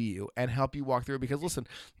listen to you and help you walk through it. Because listen,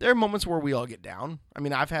 there are moments where we all get down. I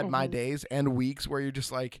mean, I've had my days and weeks where you're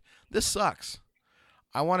just like, this sucks.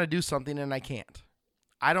 I want to do something and I can't.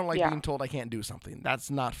 I don't like being told I can't do something. That's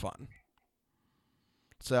not fun.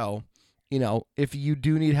 So, if you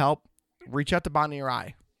do need help, reach out to Bonnie or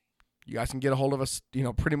I. You guys can get a hold of us,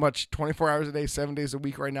 pretty much 24 hours a day, 7 days a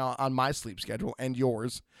week right now on my sleep schedule and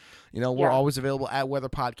yours. We're always available at Weather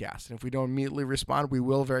Podcast. And if we don't immediately respond, we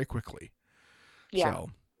will very quickly. Yeah. So,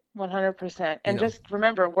 100%. And just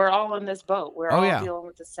remember, we're all in this boat. We're all dealing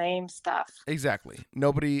with the same stuff. Exactly.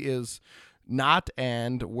 Nobody is not,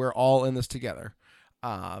 and we're all in this together.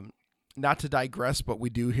 Not to digress, but we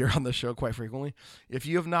do here on the show quite frequently. If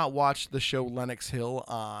you have not watched the show Lenox Hill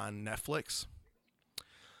on Netflix,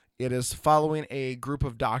 it is following a group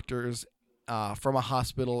of doctors from a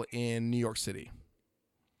hospital in New York City.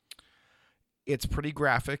 It's pretty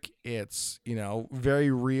graphic. It's,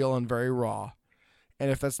 very real and very raw.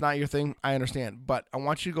 And if that's not your thing, I understand. But I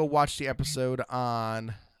want you to go watch the episode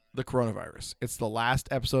on the coronavirus. It's the last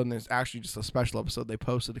episode, and there's actually just a special episode they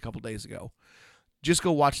posted a couple days ago. Just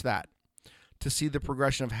go watch that to see the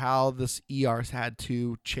progression of how this ER's had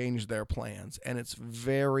to change their plans. And it's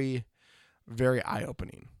very, very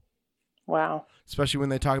eye-opening. Wow. Especially when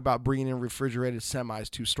they talk about bringing in refrigerated semis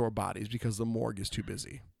to store bodies because the morgue is too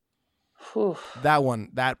busy. Whew.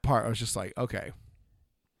 That part, I was just like, okay.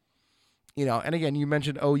 And again, you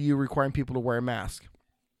mentioned OU requiring people to wear a mask.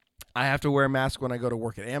 I have to wear a mask when I go to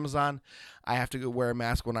work at Amazon. I have to go wear a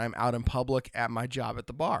mask when I'm out in public at my job at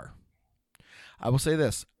the bar. I will say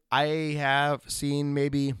this. I have seen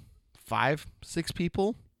maybe 5-6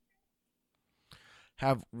 people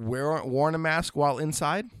have worn a mask while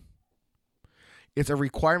inside. It's a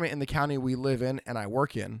requirement in the county we live in and I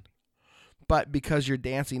work in. But because you're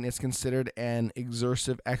dancing, it's considered an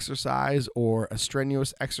exertive exercise or a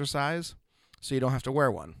strenuous exercise, so you don't have to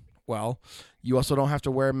wear one. Well, you also don't have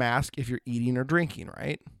to wear a mask if you're eating or drinking,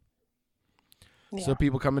 right? Yeah. So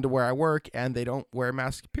people come into where I work and they don't wear a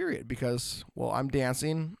mask, period, because, well, I'm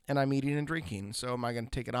dancing and I'm eating and drinking. So am I going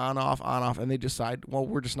to take it on, off? And they decide, well,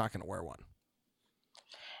 we're just not going to wear one.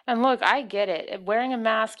 And look, I get it. Wearing a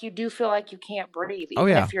mask, you do feel like you can't breathe,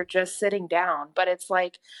 even if you're just sitting down. But it's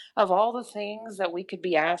like, of all the things that we could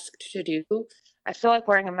be asked to do, I feel like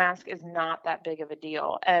wearing a mask is not that big of a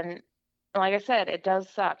deal. And like I said, it does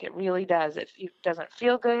suck. It really does. It doesn't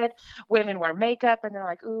feel good. Women wear makeup and they're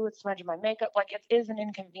like, ooh, it's smudging my makeup. Like, it is an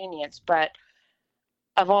inconvenience, but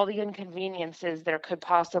of all the inconveniences there could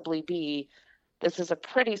possibly be, this is a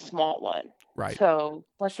pretty small one. Right. So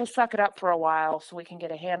let's just suck it up for a while so we can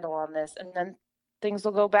get a handle on this. And then things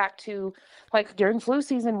will go back to, like, during flu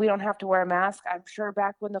season, we don't have to wear a mask. I'm sure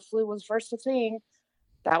back when the flu was first a thing,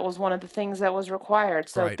 that was one of the things that was required.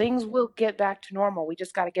 So Right. things will get back to normal. We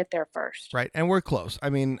just got to get there first. Right. And we're close. I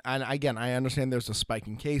mean, and again, I understand there's a spike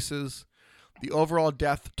in cases. The overall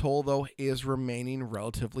death toll, though, is remaining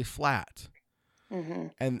relatively flat. Mm-hmm.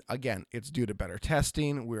 And again, it's due to better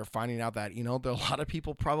testing. We're finding out that, a lot of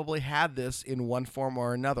people probably had this in one form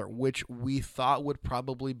or another, which we thought would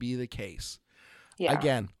probably be the case. Yeah.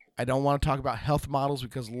 Again, I don't want to talk about health models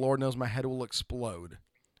because Lord knows my head will explode.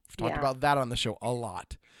 We've talked about that on the show a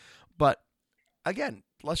lot. But again,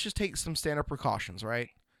 let's just take some standard precautions, right?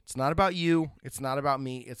 It's not about you. It's not about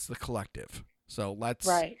me. It's the collective. So let's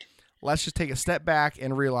just take a step back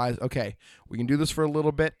and realize, okay, we can do this for a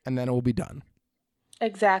little bit and then it will be done.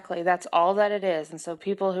 Exactly. That's all that it is. And so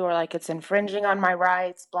people who are like, it's infringing on my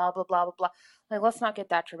rights, blah, blah, blah, blah, blah. Like, let's not get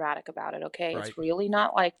that dramatic about it, okay? Right. It's really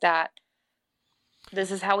not like that. This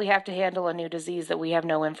is how we have to handle a new disease that we have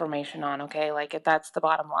no information on, okay? Like, that's the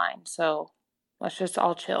bottom line. So let's just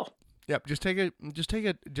all chill. Yep. Just take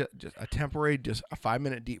a temporary, just a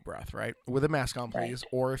 5-minute deep breath, right? With a mask on, please. Right.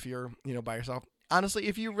 Or if you're, by yourself. Honestly,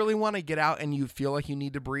 if you really want to get out and you feel like you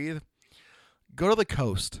need to breathe, go to the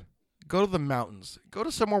coast. Go to the mountains. Go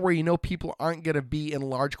to somewhere where people aren't going to be in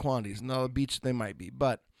large quantities. No, the beach they might be,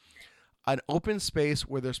 but an open space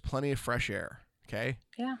where there's plenty of fresh air, okay?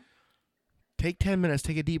 Yeah. Take 10 minutes.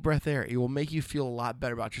 Take a deep breath there. It will make you feel a lot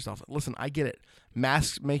better about yourself. Listen, I get it.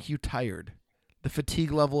 Masks make you tired. The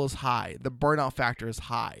fatigue level is high. The burnout factor is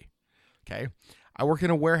high, okay? I work in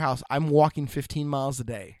a warehouse. I'm walking 15 miles a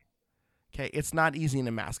day, okay? It's not easy in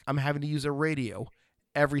a mask. I'm having to use a radio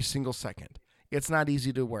every single second. It's not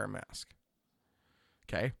easy to wear a mask.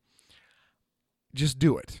 Okay? Just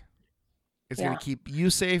do it. It's going to keep you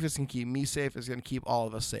safe. It's going to keep me safe. It's going to keep all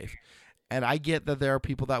of us safe. And I get that there are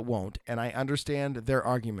people that won't, and I understand their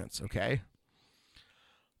arguments, okay?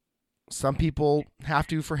 Some people have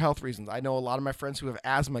to for health reasons. I know a lot of my friends who have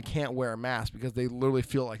asthma can't wear a mask because they literally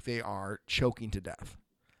feel like they are choking to death.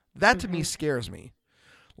 That to me scares me.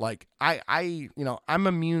 Like, I'm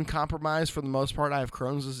immune compromised for the most part. I have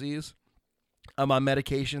Crohn's disease. I'm on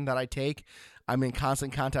medication that I take. I'm in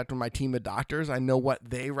constant contact with my team of doctors. I know what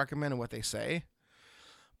they recommend and what they say.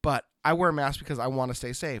 But I wear a mask because I want to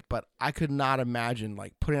stay safe. But I could not imagine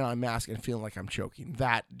putting on a mask and feeling like I'm choking.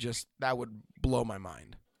 That would blow my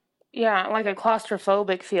mind. Yeah, like a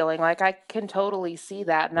claustrophobic feeling. Like, I can totally see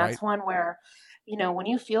that. And that's one where, when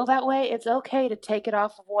you feel that way, it's okay to take it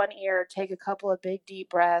off of one ear, take a couple of big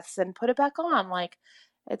deep breaths and put it back on. Like,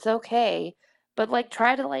 it's okay. But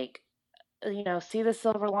try to see the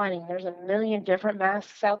silver lining. There's a million different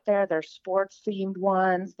masks out there. There's sports themed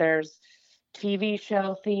ones. There's TV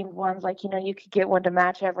show themed ones. You could get one to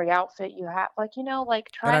match every outfit you have. Try.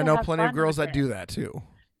 And I know plenty of girls that do that too.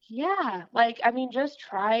 Yeah. Just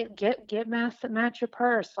try, get masks that match your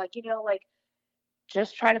purse.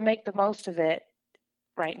 Just try to make the most of it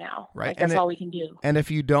right now. Right. That's all we can do. And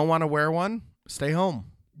if you don't want to wear one, stay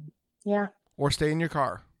home. Yeah. Or stay in your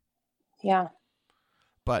car. Yeah.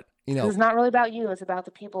 But, it's not really about you. It's about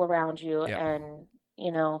the people around you. Yeah. And,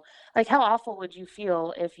 how awful would you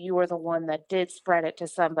feel if you were the one that did spread it to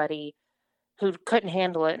somebody who couldn't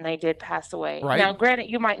handle it and they did pass away? Right. Now, granted,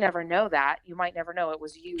 you might never know that. You might never know it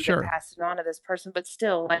was you that passed it on to this person. But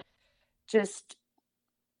still, just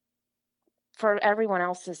for everyone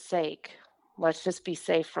else's sake, let's just be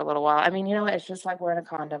safe for a little while. It's just like wearing a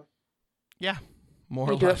condom. Yeah. More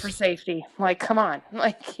or less. You do it for safety. Come on.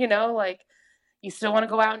 You still want to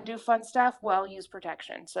go out and do fun stuff? Well, use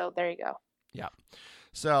protection. So there you go. Yeah.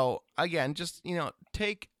 So again, just,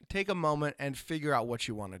 take a moment and figure out what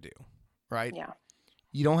you want to do. Right? Yeah.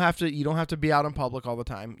 You don't have to be out in public all the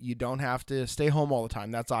time. You don't have to stay home all the time.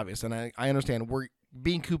 That's obvious. And I understand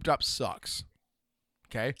being cooped up sucks.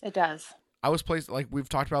 Okay? It does. I was placed, like we've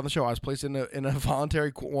talked about on the show, I was placed in an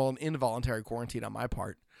involuntary quarantine on my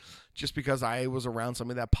part just because I was around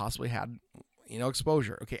somebody that possibly had,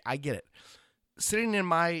 exposure. Okay, I get it. Sitting in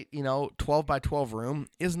my, 12 by 12 room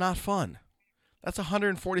is not fun. That's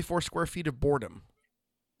 144 square feet of boredom.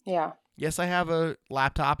 Yeah. Yes, I have a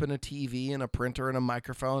laptop and a TV and a printer and a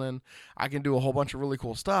microphone, and I can do a whole bunch of really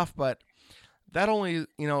cool stuff, but that only,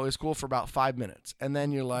 is cool for about 5 minutes. And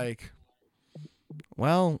then you're like,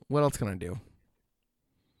 well, what else can I do?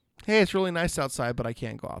 Hey, it's really nice outside, but I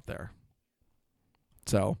can't go out there.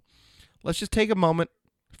 So let's just take a moment,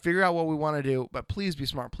 figure out what we want to do, but please be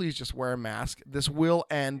smart. Please just wear a mask. This will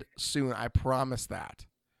end soon. I promise that.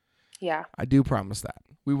 Yeah. I do promise that.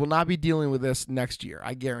 We will not be dealing with this next year.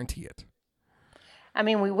 I guarantee it. I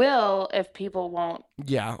mean, we will if people won't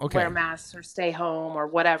wear masks or stay home or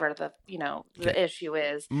whatever the issue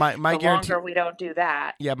is. My the guarantee, longer we don't do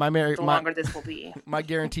that, the longer this will be. My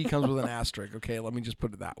guarantee comes with an asterisk. Okay, let me just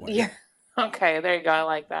put it that way. Yeah. Okay, there you go. I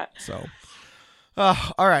like that. So, all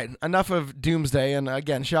right. Enough of doomsday. And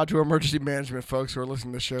again, shout out to our emergency management folks who are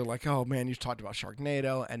listening to the show. Like, oh man, you talked about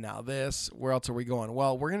Sharknado, and now this. Where else are we going?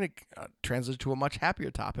 Well, we're going to transition to a much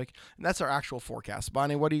happier topic, and that's our actual forecast.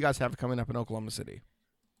 Bonnie, what do you guys have coming up in Oklahoma City?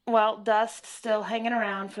 Well, dust still hanging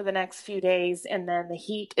around for the next few days, and then the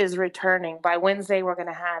heat is returning. By Wednesday, we're going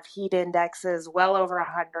to have heat indexes well over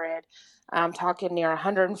 100. I'm talking near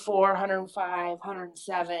 104, 105,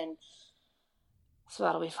 107. So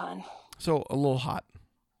that'll be fun. So a little hot.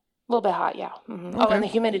 A little bit hot, yeah. Mm-hmm. Okay. Oh, and the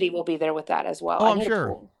humidity will be there with that as well. Oh, I'm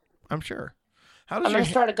sure. I'm sure. I'm going to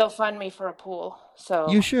start a GoFundMe for a pool. So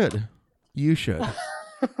you should.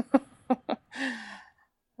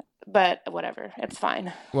 But whatever, it's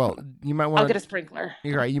fine. Well, you might want. I'll get a sprinkler.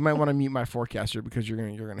 You're right. You might want to mute my forecaster because you're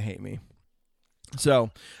gonna hate me.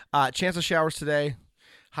 So, chance of showers today.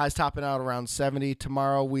 Highs topping out around 70.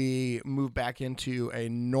 Tomorrow we move back into a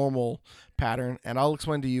normal pattern, and I'll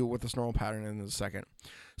explain to you what this normal pattern is in a second.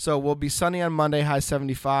 So we'll be sunny on Monday, high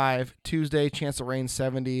 75. Tuesday, chance of rain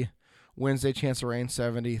 70. Wednesday, chance of rain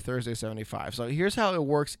 70. Thursday, 75. So here's how it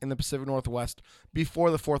works in the Pacific Northwest before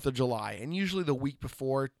the 4th of July, and usually the week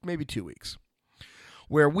before, maybe 2 weeks,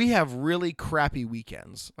 where we have really crappy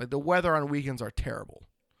weekends. Like the weather on weekends are terrible.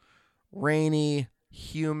 Rainy,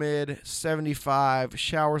 humid, 75,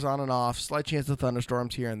 showers on and off, slight chance of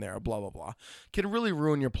thunderstorms here and there, blah, blah, blah. Can really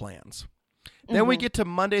ruin your plans. Mm-hmm. Then we get to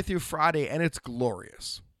Monday through Friday, and it's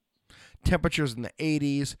glorious. Temperatures in the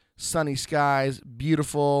 80s, sunny skies,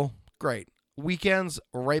 beautiful, great. Weekends,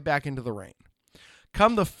 right back into the rain.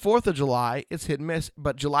 Come the 4th of July, it's hit and miss,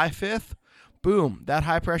 but July 5th, boom, that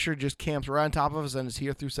high pressure just camps right on top of us and is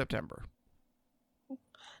here through September.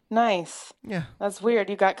 Nice. Yeah. That's weird.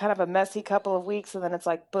 You got kind of a messy couple of weeks, and then it's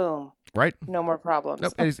like, boom. Right. No more problems.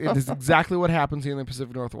 Nope. It is exactly what happens here in the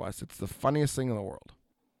Pacific Northwest. It's the funniest thing in the world.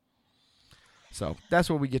 So that's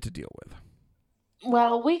what we get to deal with.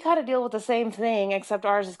 Well, we kind of deal with the same thing, except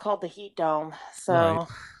ours is called the heat dome. So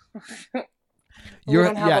right. we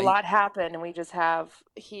don't have a lot happen, and we just have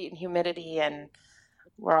heat and humidity, and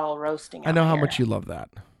we're all roasting. I know how much you love that.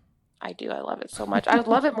 I do. I love it so much. I would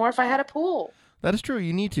love it more if I had a pool. That is true.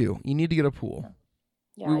 You need to. You need to get a pool.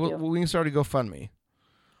 Yeah, we can start a GoFundMe.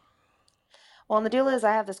 Well, and the deal is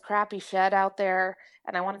I have this crappy shed out there,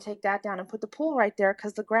 and I want to take that down and put the pool right there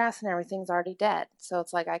because the grass and everything's already dead. So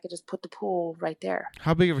it's like I could just put the pool right there.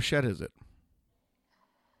 How big of a shed is it?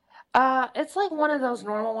 It's like one of those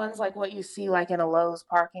normal ones, like what you see like in a Lowe's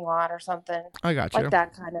parking lot or something. I got you. Like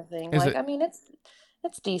that kind of thing. I mean,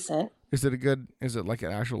 it's decent. Is it like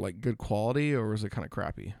an actual like good quality, or is it kind of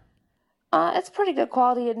crappy? It's pretty good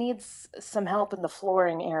quality. It needs some help in the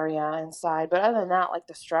flooring area inside, but other than that, like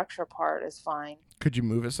the structure part is fine. Could you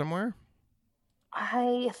move it somewhere?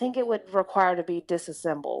 I think it would require to be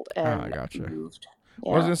disassembled and I gotcha. moved. Yeah.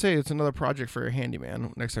 Well, I was gonna say it's another project for your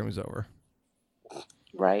handyman next time he's over.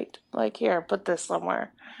 Right, like here, put this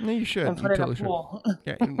somewhere. No, you should. And put you it totally in a pool.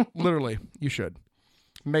 should. Yeah, literally, you should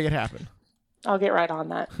make it happen. I'll get right on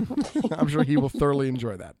that. I'm sure he will thoroughly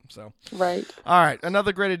enjoy that. So, right. All right.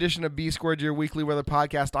 Another great edition of B Squared, your weekly weather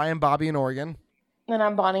podcast. I am Bobby in Oregon. And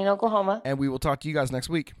I'm Bonnie in Oklahoma. And we will talk to you guys next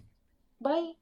week. Bye.